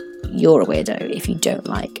weirdo. You're a weirdo if you don't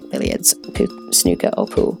like billiards, snooker or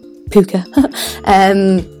pool. Puka.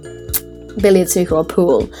 Billiards, snooker or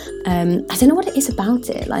pool. I don't know what it is about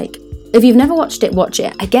it. Like, if you've never watched it, watch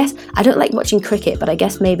it. I guess I don't like watching cricket, but I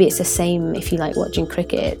guess maybe it's the same if you like watching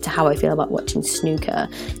cricket to how I feel about watching snooker.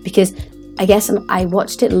 Because I guess I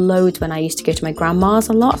watched it loads when I used to go to my grandma's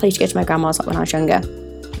a lot. So I used to go to my grandma's a lot when I was younger.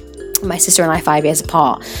 My sister and I 5 years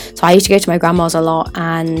apart. So I used to go to my grandma's a lot,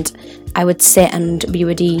 and I would sit and we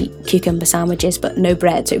would eat cucumber sandwiches, but no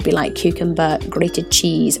bread. So it would be like cucumber, grated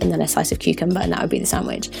cheese, and then a slice of cucumber, and that would be the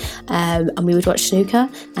sandwich. And we would watch snooker,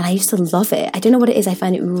 and I used to love it. I don't know what it is. I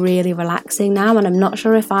find it really relaxing now, and I'm not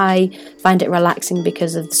sure if I find it relaxing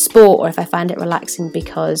because of the sport or if I find it relaxing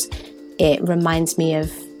because it reminds me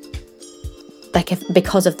of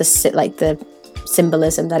because of the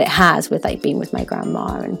symbolism that it has with like being with my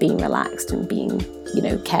grandma and being relaxed and being, you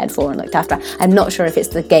know, cared for and looked after. I'm not sure if it's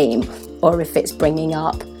the game or if it's bringing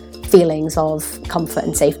up feelings of comfort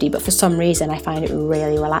and safety, but for some reason I find it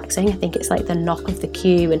really relaxing. I think it's like the knock of the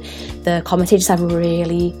cue, and the commentators have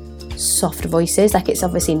really soft voices. Like, it's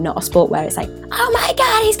obviously not a sport where it's like, oh my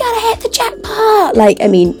god, he's gonna hit the jackpot. Like, I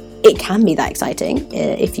mean, it can be that exciting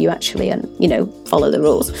if you actually, follow the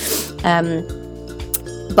rules.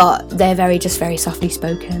 But they're very softly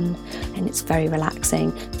spoken, and it's very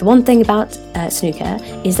relaxing. The one thing about snooker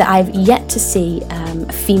is that I've yet to see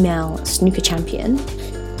a female snooker champion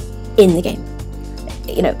in the game.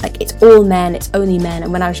 Like, it's all men, it's only men.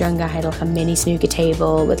 And when I was younger, I had like a mini snooker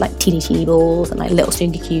table with like teeny balls and like little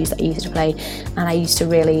snooker cues that I used to play, and I used to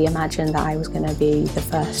really imagine that I was going to be the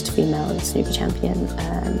first female snooker champion.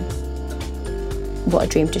 What a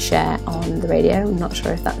dream to share on the radio. I'm not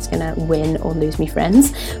sure if that's going to win or lose me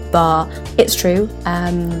friends, but it's true.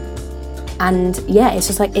 And yeah, it's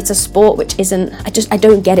just like, it's a sport which isn't, I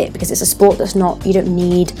don't get it, because it's a sport that's not, you don't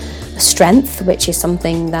need strength, which is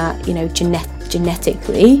something that,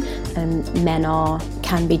 genetically, men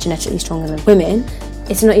can be genetically stronger than women.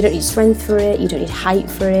 It's not, you don't need strength for it, you don't need height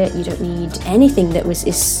for it, you don't need anything that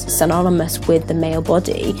is synonymous with the male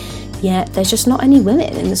body. Yet there's just not any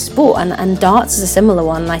women in the sport, and darts is a similar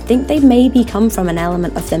one. I think they maybe come from an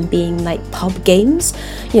element of them being like pub games,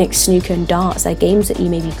 like snooker and darts. They're games that you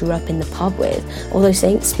maybe grew up in the pub with. Although,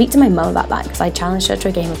 speak to my mum about that, because I challenged her to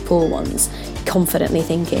a game of pool once, confidently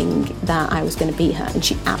thinking that I was going to beat her, and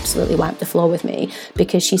she absolutely wiped the floor with me,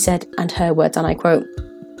 because she said, and her words, and I quote,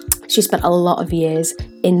 she spent a lot of years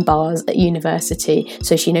in bars at university,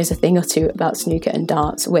 so she knows a thing or two about snooker and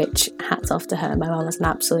darts, which, hats off to her. My mum is an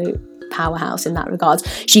absolute powerhouse in that regard.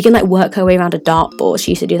 She can like work her way around a dartboard.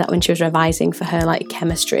 She used to do that when she was revising for her like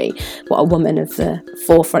chemistry. What a woman, of the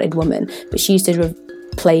four-fronted woman. But she used to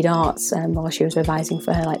play darts while she was revising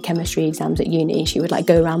for her like chemistry exams at uni. She would like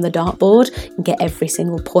go around the dartboard and get every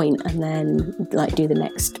single point, and then like do the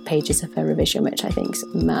next pages of her revision, which I think is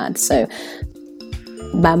mad. So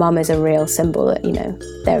my mum is a real symbol that,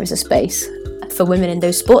 there is a space for women in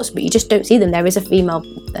those sports, but you just don't see them.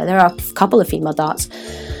 There are a couple of female darts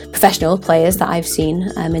professional players that I've seen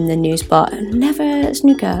in the news, but never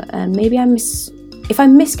snooker. Maybe if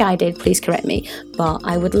I'm misguided, please correct me, but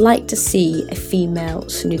I would like to see a female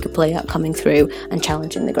snooker player coming through and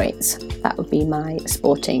challenging the greats. That would be my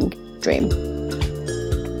sporting dream.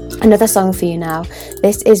 Another song for you now.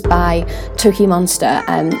 This is by Toki Monster.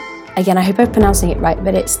 Again, I hope I'm pronouncing it right,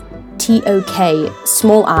 but it's T-O-K,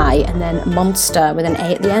 small I, and then Monster with an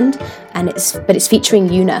A at the end, and it's featuring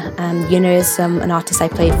Yuna. Yuna is an artist I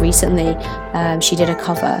played recently. She did a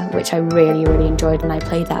cover which I really, really enjoyed, and I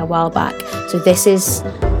played that a while back. So this is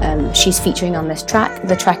she's featuring on this track.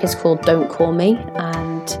 The track is called Don't Call Me,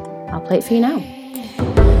 and I'll play it for you now.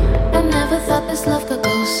 I never thought this love could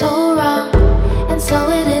go so wrong, and so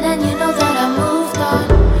it did, and you know that I moved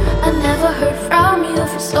on. I never heard from you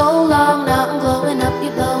for so long. Now I'm blowing up,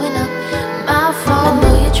 you're blowing up my phone. I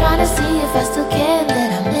know you're trying to see if I still care,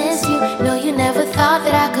 that I miss you. No, you never thought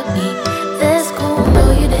that I could be this cool.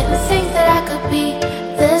 No, you didn't think that I could be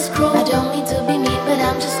this cruel. I don't mean to be mean, but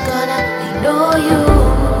I'm just gonna ignore you.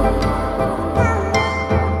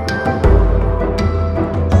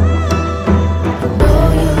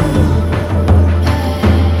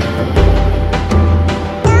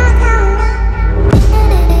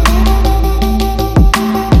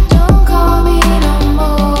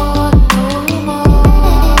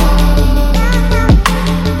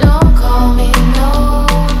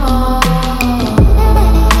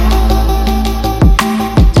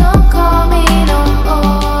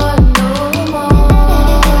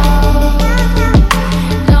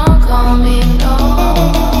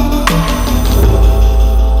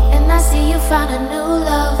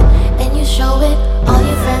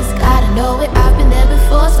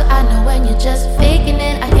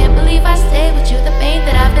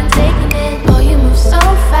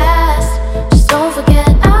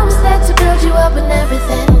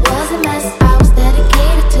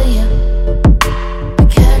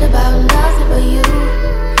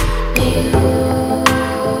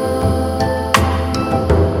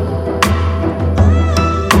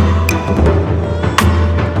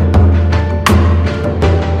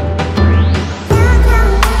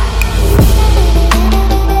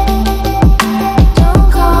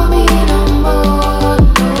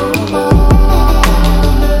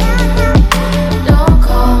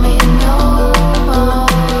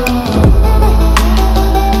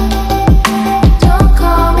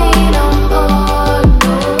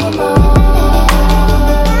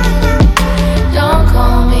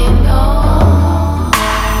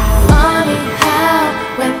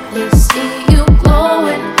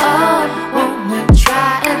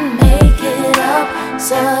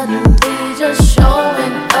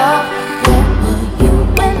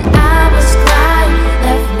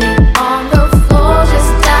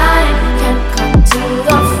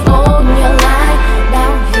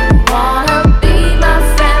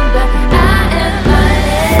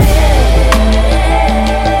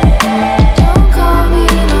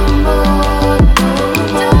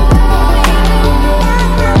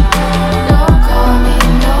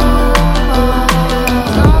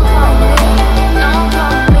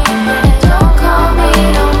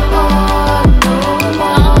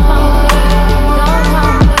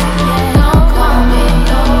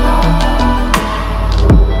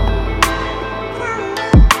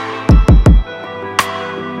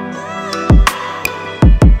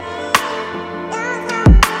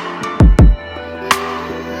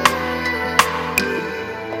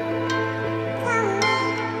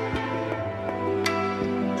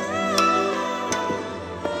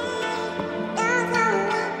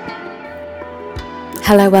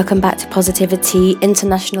 Hello, welcome back to Positivity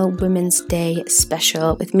International Women's Day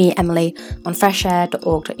special with me, Emily, on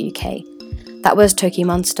freshair.org.uk. That was Toki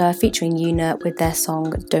Monster featuring Yuna with their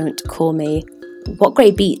song Don't Call Me. What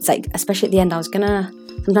great beats, like especially at the end.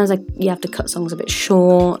 Sometimes you have to cut songs a bit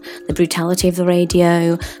short, the brutality of the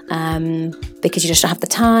radio, because you just don't have the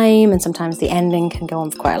time, and sometimes the ending can go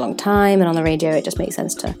on for quite a long time, and on the radio it just makes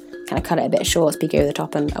sense to kind of cut it a bit short, speak over the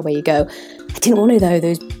top, and away you go. I didn't want to though,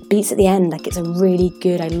 those beats at the end, like it's a really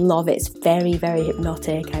good, I love it, it's very, very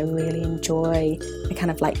hypnotic, I really enjoy the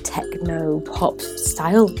kind of like techno pop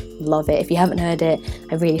style, love it. If you haven't heard it,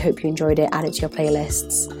 I really hope you enjoyed it, add it to your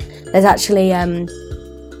playlists. There's actually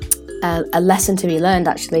a lesson to be learned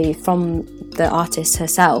actually from the artist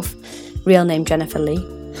herself, real name Jennifer Lee.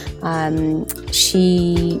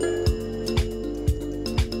 She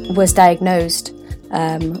was diagnosed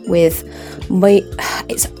with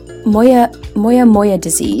Moya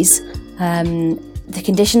disease. The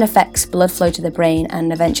condition affects blood flow to the brain,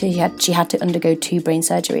 and eventually she had to undergo 2 brain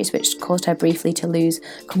surgeries, which caused her briefly to lose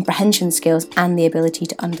comprehension skills and the ability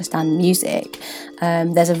to understand music.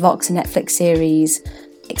 There's a Vox Netflix series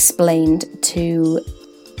explained to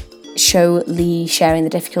show Lee sharing the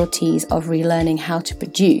difficulties of relearning how to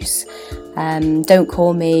produce. Don't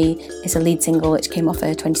Call Me is a lead single which came off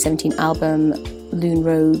her 2017 album Loon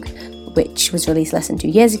Rogue, which was released less than 2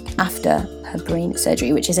 years after her brain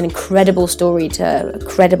surgery, which is an incredible story, a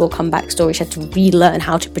credible comeback story. She had to relearn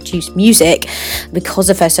how to produce music because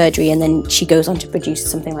of her surgery, and then she goes on to produce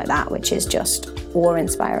something like that, which is just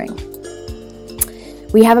awe-inspiring.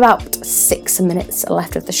 We have about 6 minutes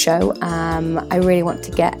left of the show. I really want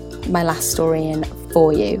to get my last story in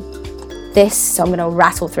for you. So I'm going to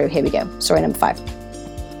rattle through. Here we go. Story number 5.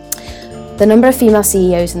 The number of female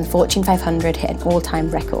CEOs in the Fortune 500 hit an all-time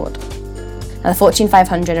record. Now, the Fortune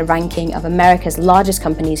 500, a ranking of America's largest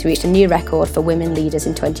companies, reached a new record for women leaders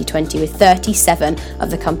in 2020, with 37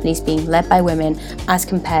 of the companies being led by women as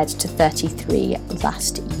compared to 33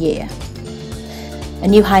 last year. A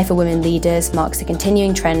new high for women leaders marks the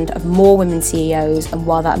continuing trend of more women CEOs, and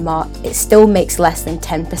while it still makes less than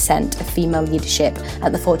 10% of female leadership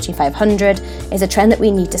at the Fortune 500, is a trend that we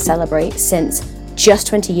need to celebrate, since just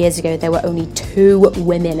 20 years ago there were only 2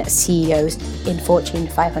 women CEOs in Fortune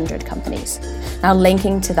 500 companies. Now,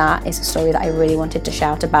 linking to that is a story that I really wanted to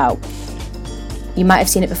shout about. You might have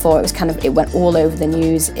seen it before, it went all over the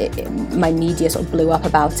news, my media sort of blew up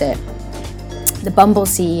about it. The Bumble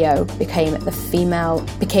CEO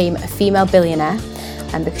became a female billionaire,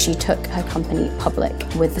 and because she took her company public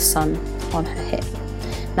with the sun on her hip.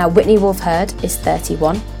 Now, Whitney Wolfe Herd is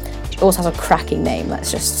 31. She also has a cracking name, let's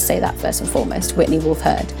just say that first and foremost, Whitney Wolfe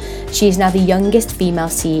Herd. She is now the youngest female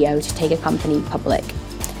CEO to take a company public,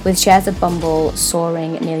 with shares of Bumble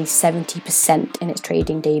soaring nearly 70% in its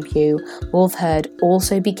trading debut. Wolfe Herd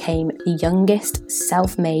also became the youngest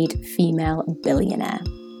self-made female billionaire.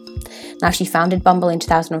 Now, she founded Bumble in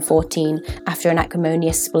 2014 after an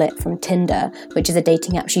acrimonious split from Tinder, which is a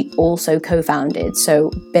dating app she also co-founded,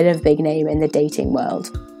 so bit of big name in the dating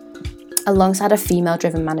world. Alongside a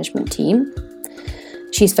female-driven management team,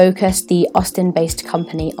 she's focused the Austin-based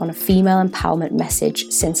company on a female empowerment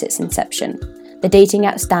message since its inception. The dating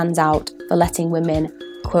app stands out for letting women,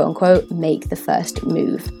 quote-unquote, make the first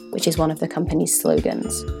move, which is one of the company's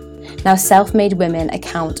slogans. Now, self-made women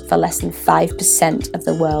account for less than 5% of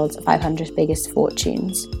the world's 500 biggest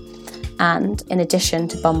fortunes. And in addition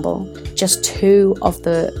to Bumble, just two of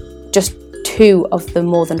the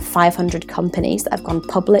more than 500 companies that have gone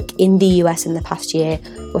public in the US in the past year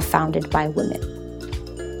were founded by women.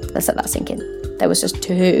 Let's let that sink in. There was just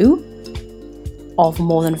 2 of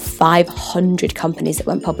more than 500 companies that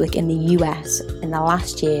went public in the US in the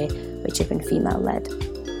last year, which have been female-led.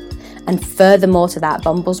 And furthermore to that,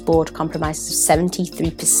 Bumble's board comprises of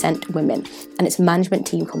 73% women, and its management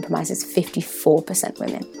team comprises 54%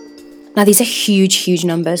 women. Now, these are huge, huge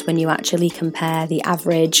numbers when you actually compare the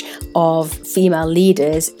average of female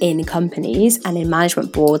leaders in companies and in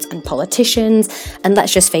management boards and politicians. And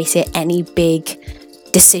let's just face it, any big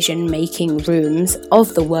decision-making rooms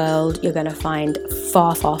of the world, you're going to find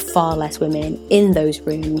far, far, far less women in those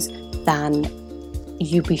rooms than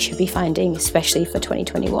we should be finding, especially for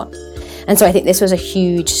 2021. And so I think this was a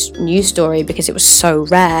huge news story because it was so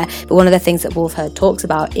rare. But one of the things that Wolfe Herd talks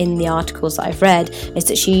about in the articles that I've read is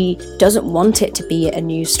that she doesn't want it to be a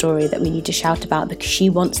news story that we need to shout about, because she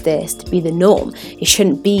wants this to be the norm. It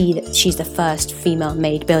shouldn't be that she's the first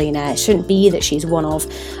female-made billionaire. It shouldn't be that she's one of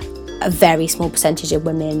a very small percentage of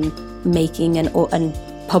women making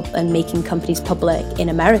and making companies public in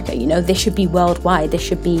America. You know, this should be worldwide. This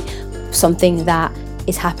should be something that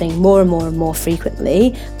is happening more and more and more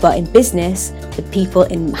frequently, but in business, the people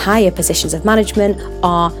in higher positions of management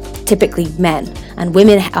are typically men, and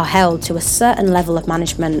women are held to a certain level of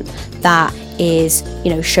management that is,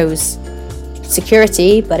 shows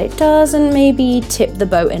security, but it doesn't maybe tip the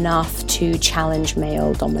boat enough to challenge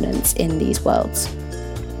male dominance in these worlds.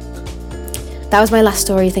 That was my last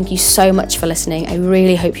story. Thank you so much for listening. I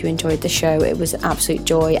really hope you enjoyed the show. It was an absolute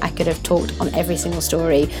joy. I could have talked on every single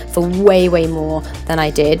story for way more than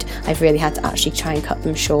I did. I've really had to actually try and cut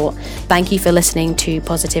them short. Thank you for listening to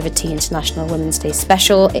Positivity International Women's Day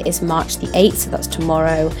special. It is March the 8th, so that's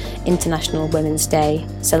tomorrow, International Women's Day.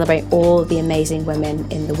 Celebrate all the amazing women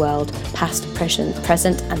in the world, past,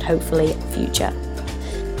 present, and hopefully future.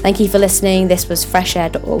 Thank you for listening. This was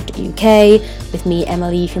freshair.org.uk with me,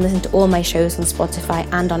 Emily. You can listen to all my shows on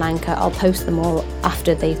Spotify and on Anchor. I'll post them all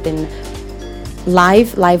after they've been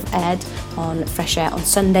live aired on Fresh Air on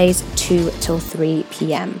Sundays 2 till 3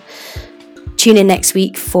 p.m. Tune in next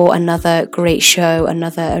week for another great show,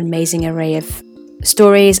 another amazing array of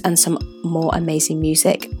stories and some more amazing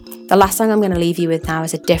music. The last song I'm going to leave you with now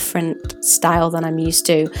is a different style than I'm used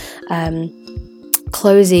to.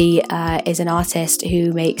 Closey is an artist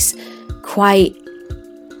who makes quite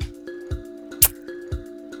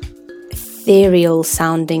ethereal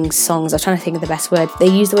sounding songs. I was trying to think of the best word. They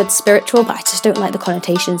use the word spiritual, but I just don't like the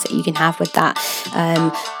connotations that you can have with that.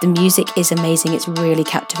 The music is amazing. It's really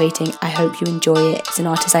captivating. I hope you enjoy it. It's an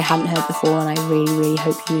artist I hadn't heard before, and I really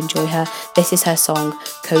hope you enjoy her. This is her song,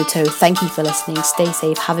 Koto. Thank you for listening. Stay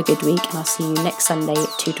safe. Have a good week, and I'll see you next Sunday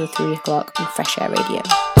at 2 till 3 o'clock on Fresh Air Radio.